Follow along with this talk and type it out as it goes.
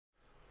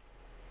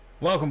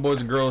Welcome, boys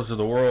and girls, to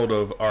the world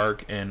of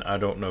ARK, and I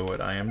don't know what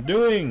I am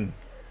doing.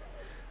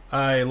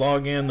 I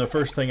log in, the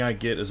first thing I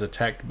get is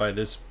attacked by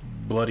this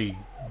bloody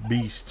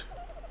beast,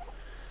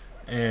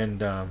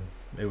 and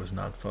it was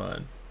not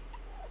fun.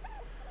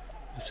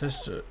 This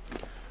has to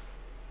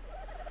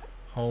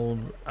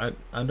hold. I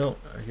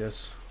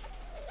guess.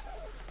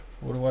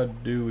 What do I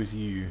do with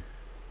you?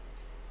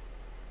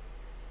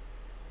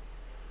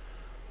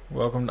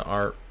 Welcome to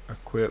ARK.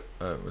 Equip.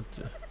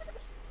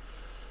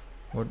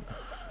 What?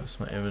 That's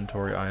my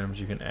inventory items.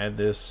 You can add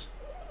this.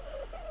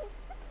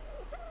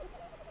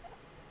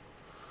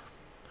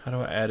 How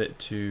do I add it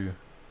to?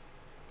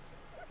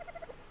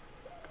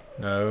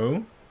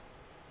 No.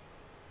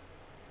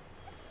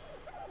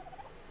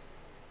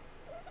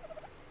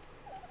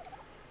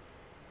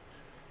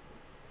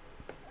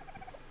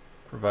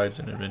 Provides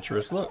an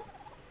adventurous look.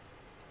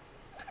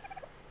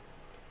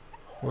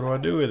 What do I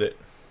do with it?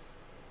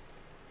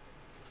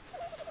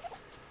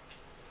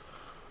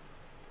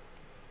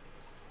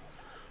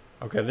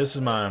 Okay, this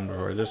is my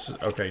inventory. This is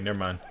okay. Never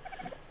mind.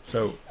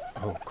 So,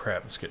 oh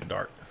crap! It's getting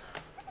dark.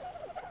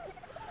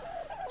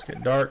 It's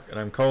getting dark, and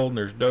I'm cold, and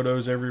there's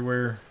dodos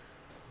everywhere.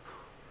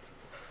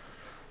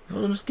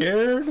 I'm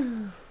scared.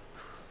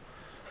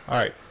 All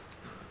right.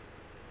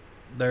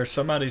 There's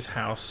somebody's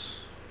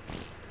house,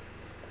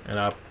 and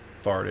I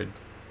farted.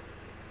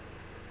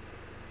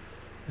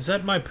 Is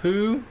that my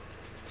poo?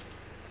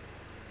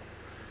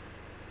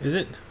 Is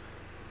it?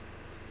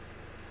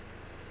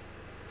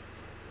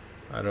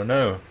 I don't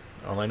know.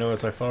 All I know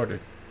is I farted.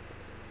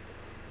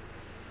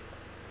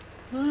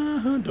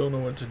 Don't know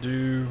what to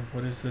do.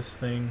 What is this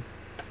thing?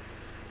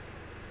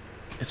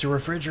 It's a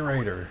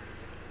refrigerator.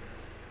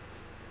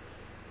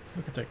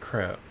 Look at that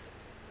crap.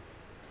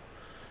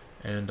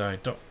 And I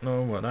don't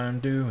know what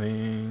I'm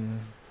doing.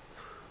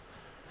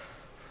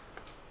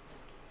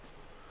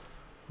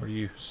 What are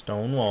you?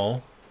 Stone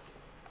wall.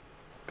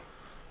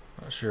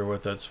 Not sure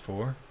what that's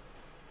for.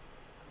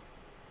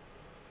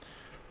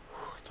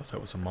 I thought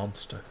that was a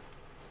monster.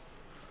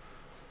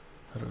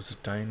 I thought it was a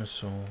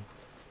dinosaur.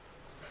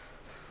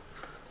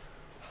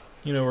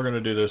 You know, we're going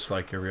to do this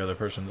like every other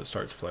person that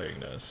starts playing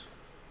does.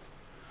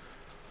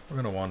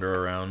 We're going to wander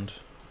around.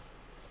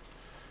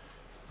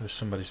 There's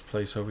somebody's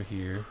place over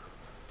here.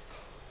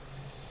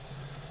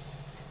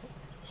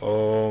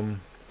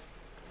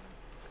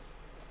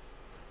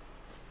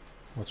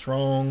 What's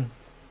wrong?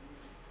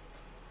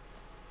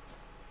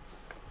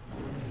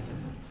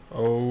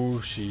 Oh,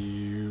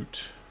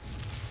 shoot.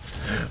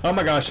 Oh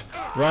my gosh.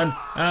 Run.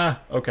 Ah,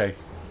 okay.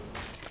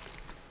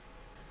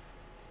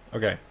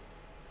 Okay.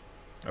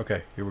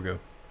 Okay, here we go.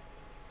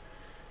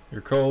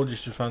 You're cold, you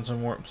should find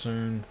some warmth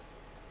soon.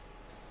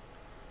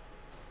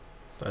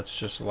 That's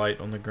just light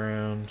on the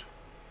ground.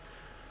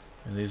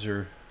 And these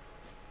are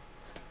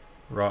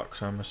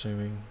rocks, I'm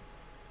assuming.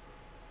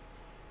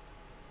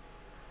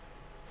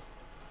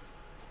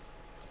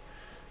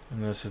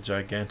 And that's a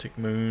gigantic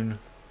moon.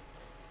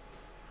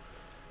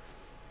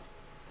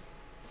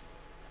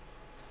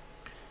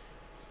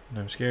 And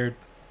I'm scared.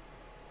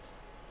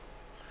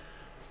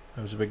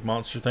 That was a big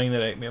monster thing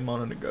that ate me a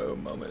moment ago.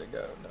 No.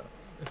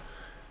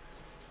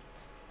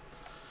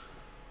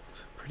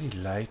 It's pretty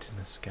light in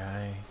the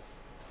sky.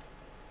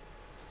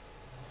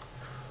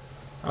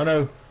 Oh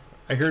no!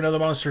 I hear another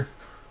monster.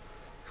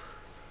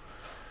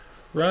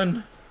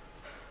 Run!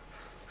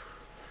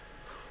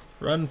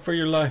 Run for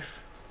your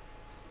life.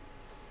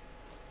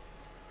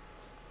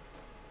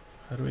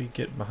 How do we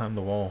get behind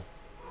the wall?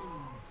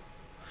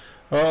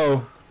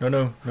 Oh!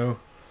 No.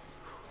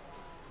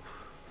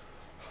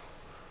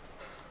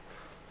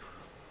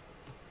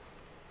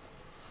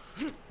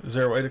 Is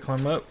there a way to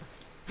climb up?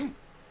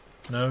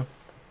 No.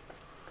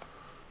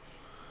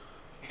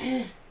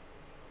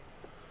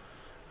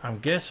 I'm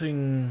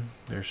guessing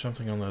there's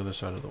something on the other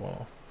side of the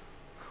wall.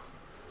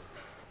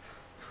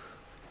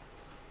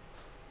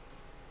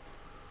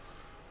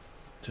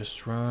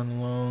 Just run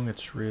along.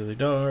 It's really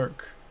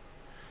dark.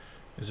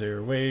 Is there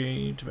a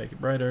way to make it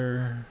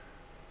brighter?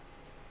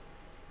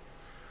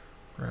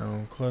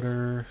 Ground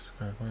clutter.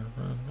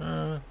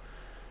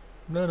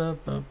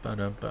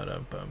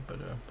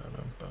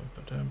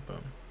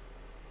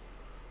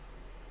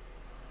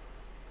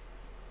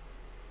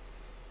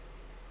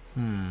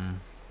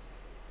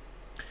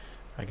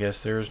 I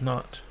guess there's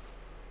not.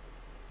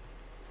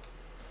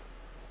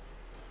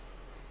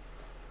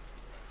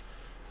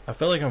 I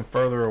feel like I'm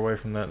further away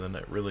from that than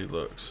it really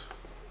looks.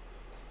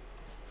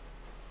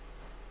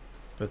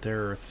 But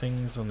there are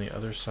things on the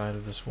other side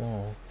of this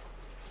wall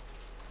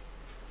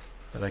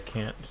that I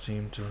can't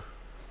seem to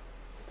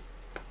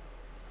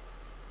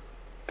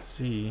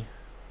see.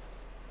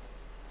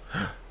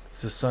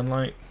 It's the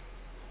sunlight.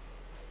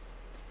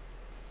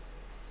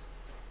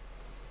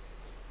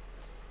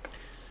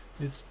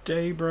 It's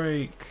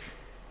daybreak.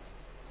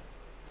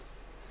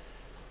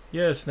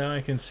 Yes, now I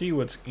can see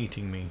what's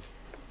eating me.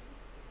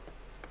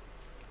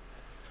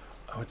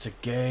 Oh, it's a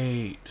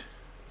gate.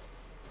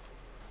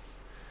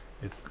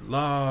 It's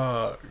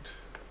locked.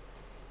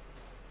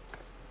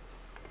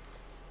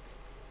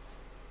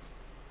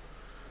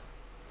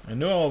 I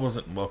knew I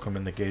wasn't welcome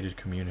in the gated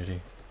community.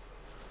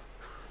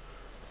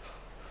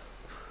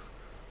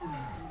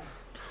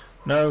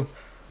 No.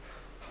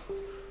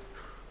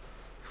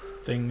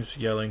 Things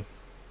yelling.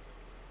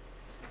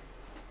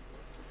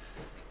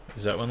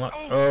 Is that one locked?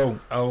 Oh,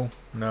 oh,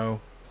 no.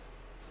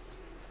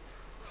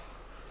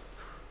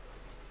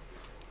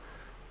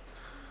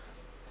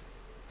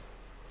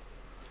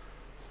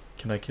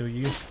 Can I kill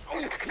you?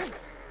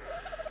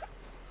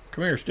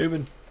 Come here,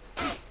 stupid.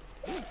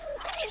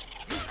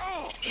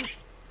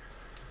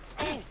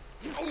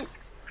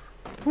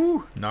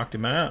 Whew, knocked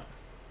him out.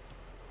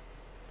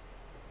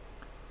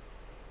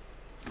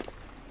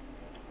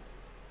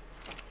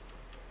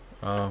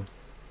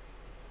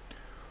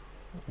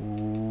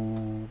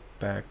 Ooh,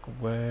 back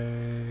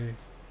away.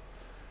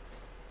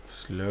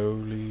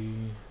 Slowly.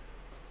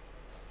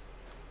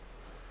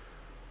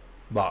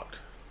 Locked.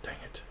 Dang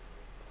it.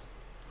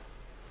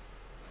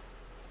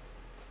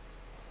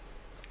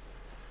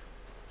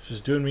 This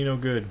is doing me no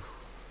good.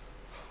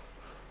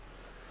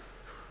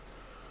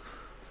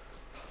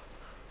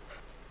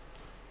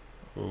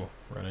 Oh,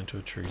 run into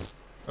a tree.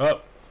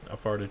 Oh, I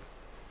farted.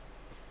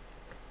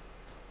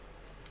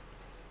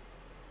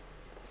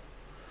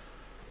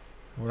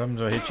 What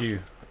happens if I hit you?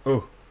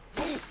 Oh.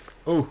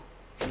 Oh.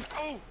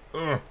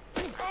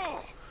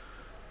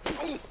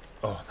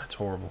 Oh, that's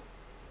horrible.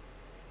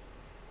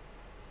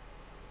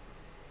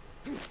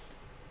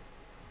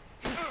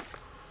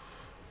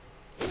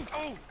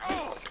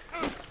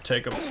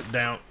 Take him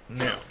down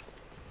now.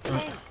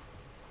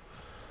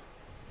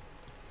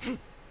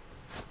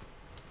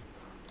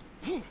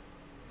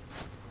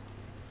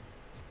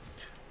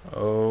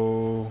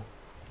 Oh.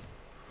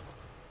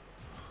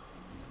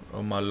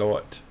 Oh my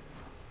lord.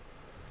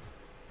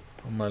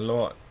 Oh my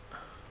lord.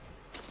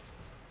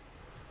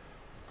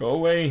 Go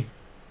away.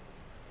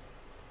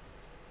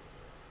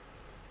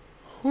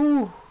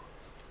 Whew.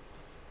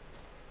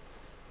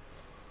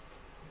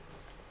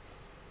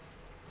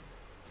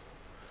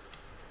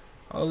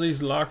 All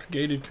these locked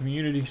gated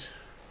communities.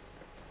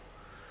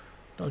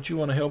 Don't you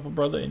want to help a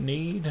brother in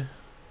need?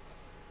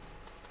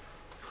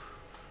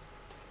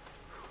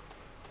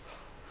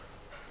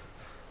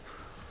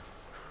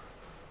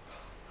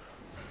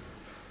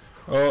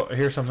 Oh, I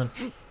hear something.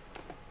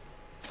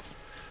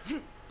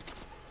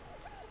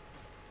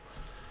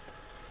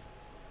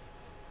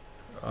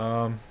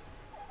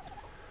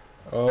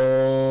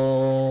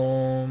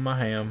 Oh, my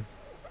ham.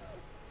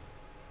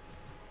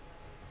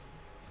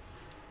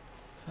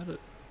 Is that a...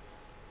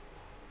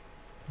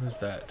 What is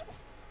that?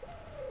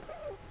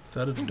 Is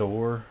that a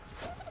door?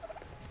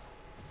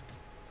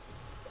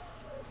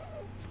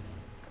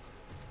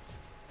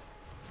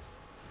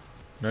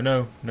 No,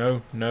 no,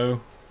 no, no.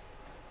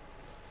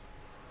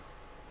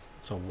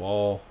 It's a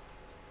wall.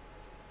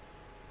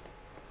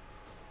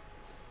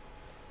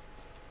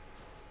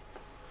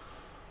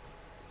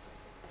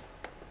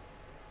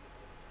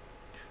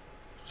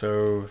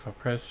 So if I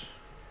press,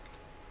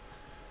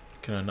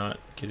 can I not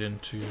get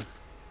into?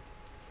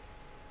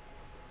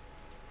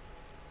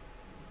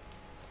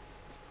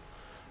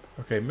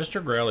 Okay,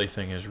 Mr. Growly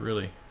thing is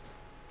really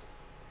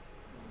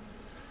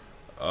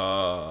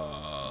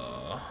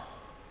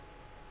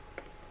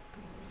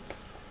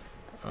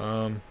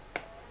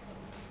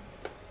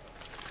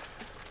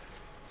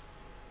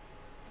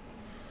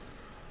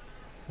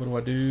what do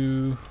I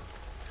do?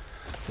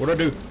 What do I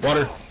do?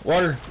 Water,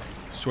 water,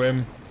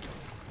 swim.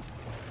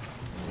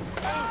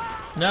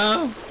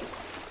 No.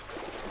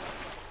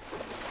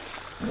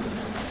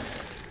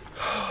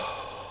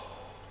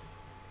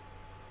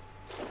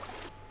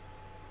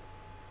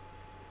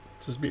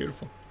 This is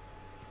beautiful.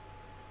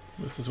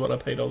 This is what I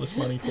paid all this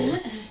money for.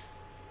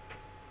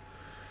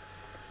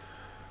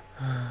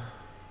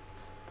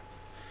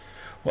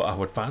 Well, I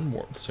would find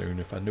warmth soon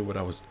if I knew what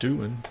I was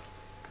doing.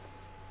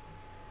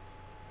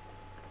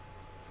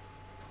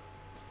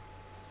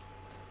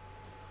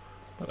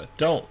 But I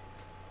don't.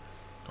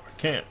 Or I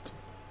can't.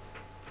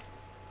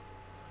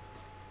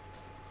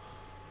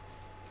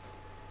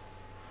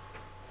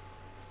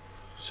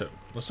 So,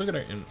 let's look at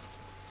our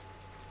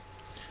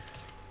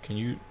can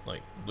you,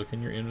 like, look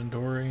in your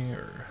inventory,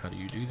 or how do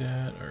you do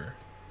that, or...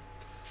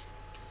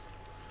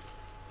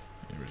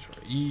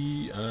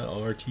 E,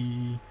 R,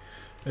 T,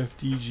 F,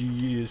 D,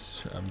 G,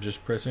 is... I'm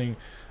just pressing...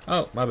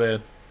 Oh, my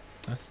bad.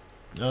 That's...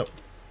 Nope.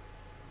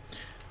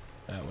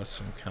 That was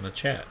some kind of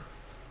chat.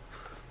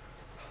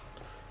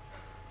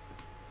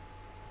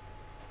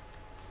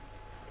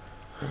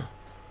 How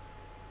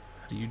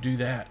do you do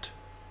that?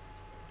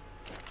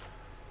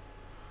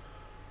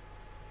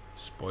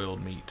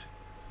 Spoiled meat.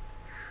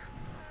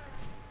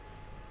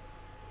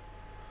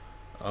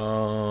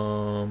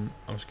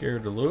 I'm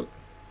scared to look.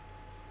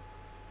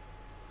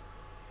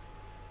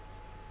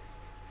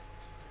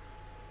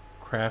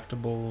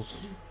 Craftables.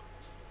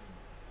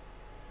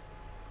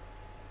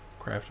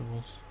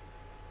 Craftables.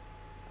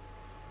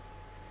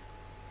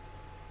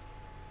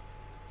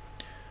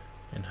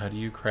 And how do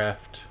you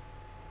craft?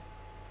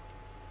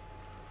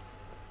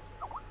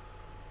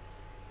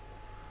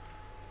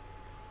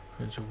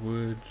 Bunch of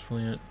wood,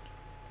 flint.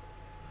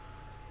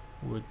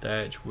 Wood,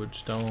 thatch, wood,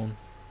 stone.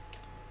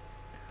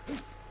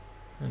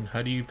 And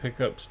how do you pick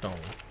up stone?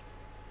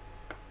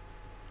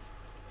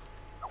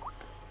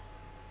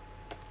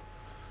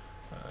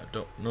 I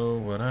don't know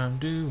what I'm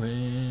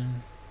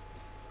doing.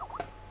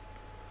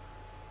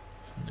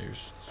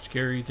 There's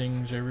scary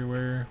things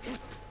everywhere.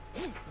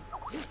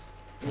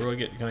 Where do I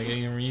get? Can I get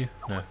any from you?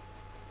 No.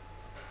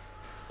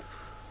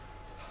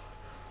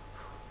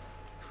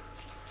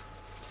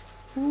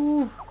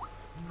 Ooh.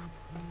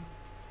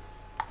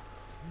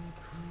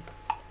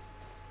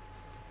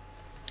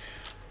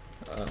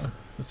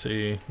 Let's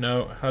see.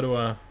 No, how do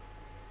I...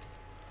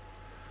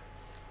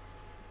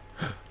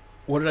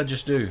 What did I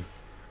just do?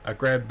 I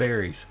grabbed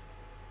berries.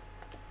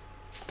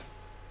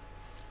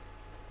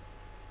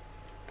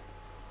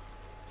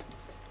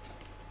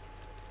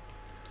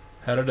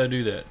 How did I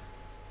do that?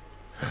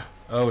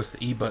 Oh, it's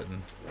the E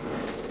button.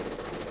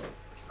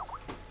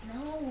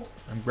 No.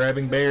 I'm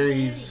grabbing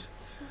berries.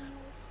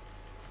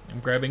 I'm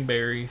grabbing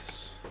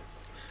berries.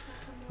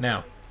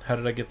 Now, how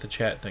did I get the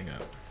chat thing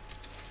up?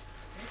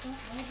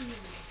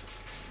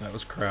 That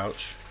was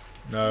crouch.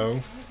 No.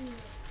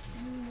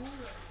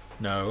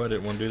 No, I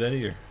didn't want to do that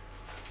either.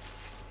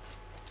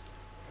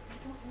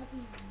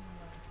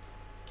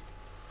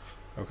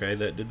 Okay,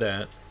 that did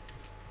that.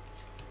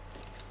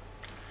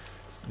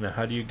 Now,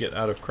 how do you get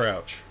out of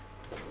crouch?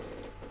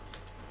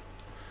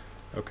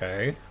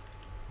 Okay.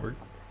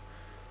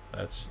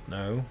 That's...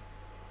 No.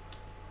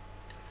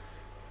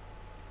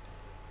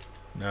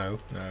 No,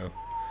 no.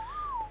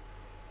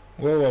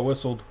 Whoa, I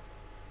whistled.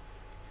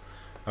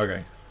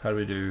 Okay, how do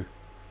we do...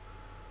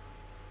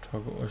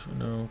 Toggle whistle?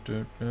 No,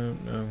 no,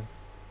 no.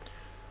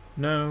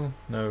 No,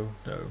 no,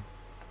 no.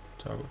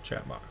 Toggle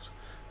chat box.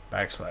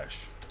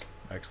 Backslash.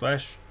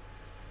 Backslash.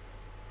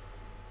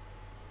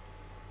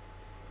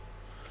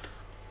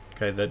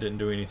 Okay, that didn't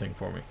do anything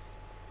for me.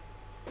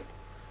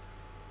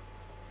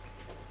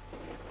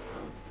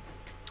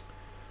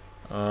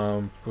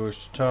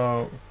 Push to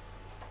talk.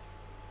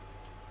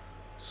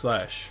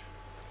 Slash.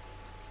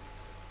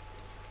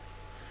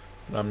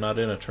 But I'm not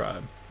in a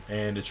tribe.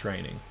 And it's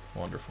raining.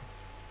 Wonderful.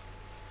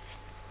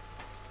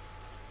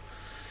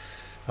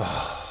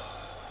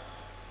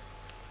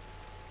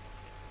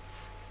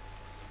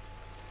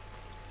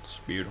 It's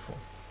beautiful.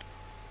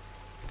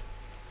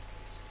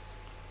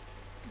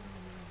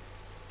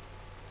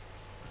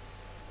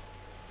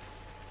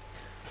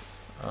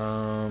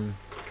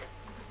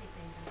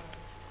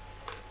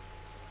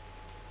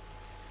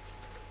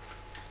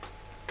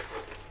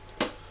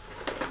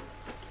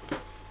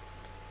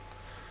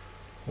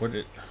 What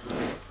did...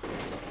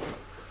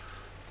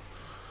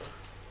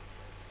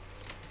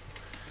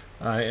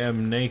 I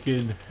am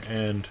naked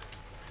and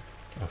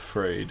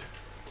afraid.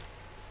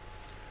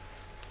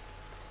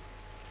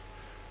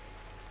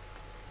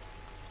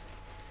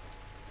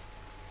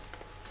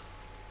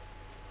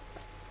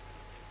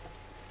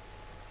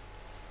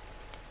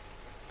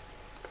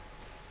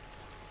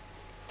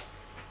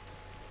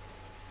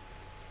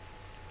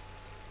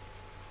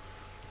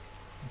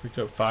 Picked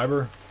up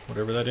fiber,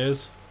 whatever that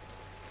is.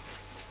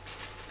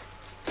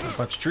 A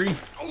bunch of tree.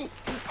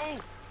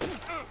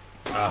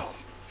 Ah.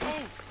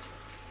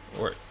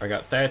 Or I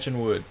got thatch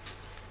and wood.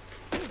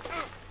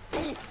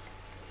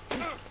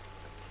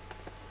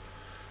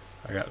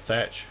 I got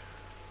thatch.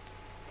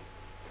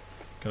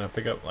 Can I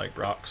pick up like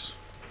rocks?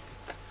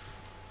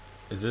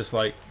 Is this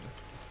like...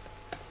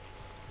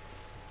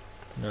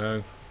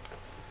 No.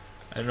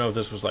 I don't know if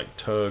this was like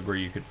tug where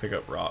you could pick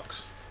up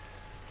rocks.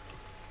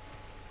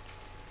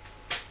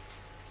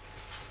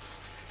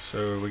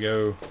 So we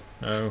go...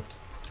 No.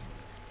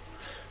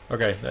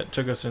 Okay, that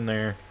took us in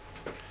there.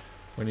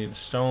 We need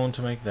stone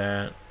to make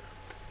that.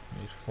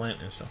 We need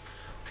flint and stuff.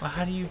 Well,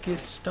 how do you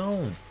get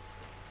stone?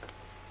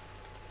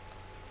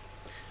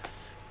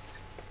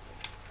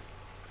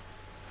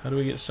 How do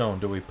we get stone?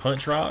 Do we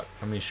punch rock?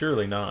 I mean,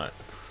 surely not.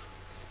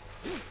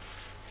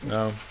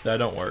 No, that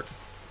don't work.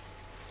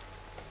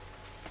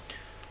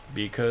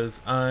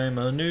 Because I'm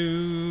a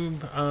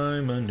noob.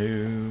 I'm a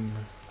noob.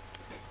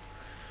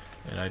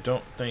 And I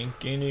don't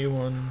think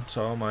anyone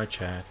saw my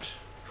chat.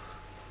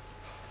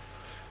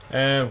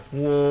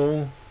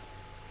 Whoa.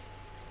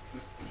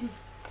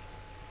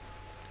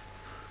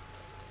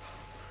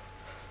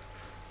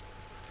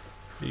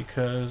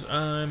 Because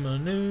I'm a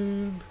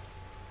noob.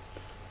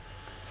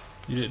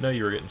 You didn't know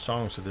you were getting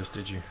songs to this,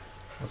 did you?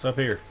 What's up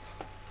here?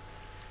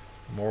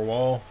 More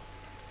wall.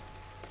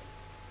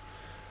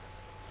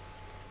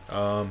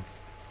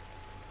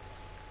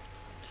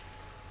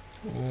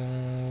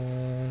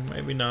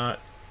 Maybe not.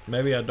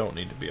 Maybe I don't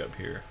need to be up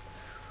here.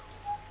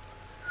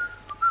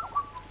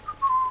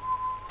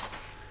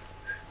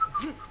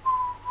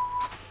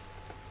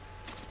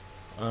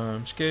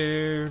 I'm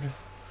scared.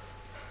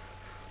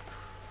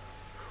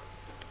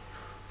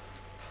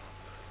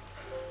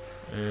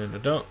 And I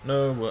don't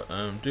know what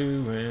I'm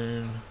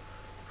doing.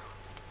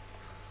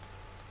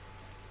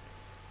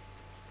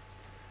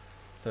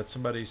 Is that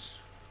somebody's...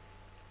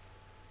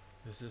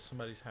 Is this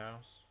somebody's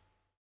house?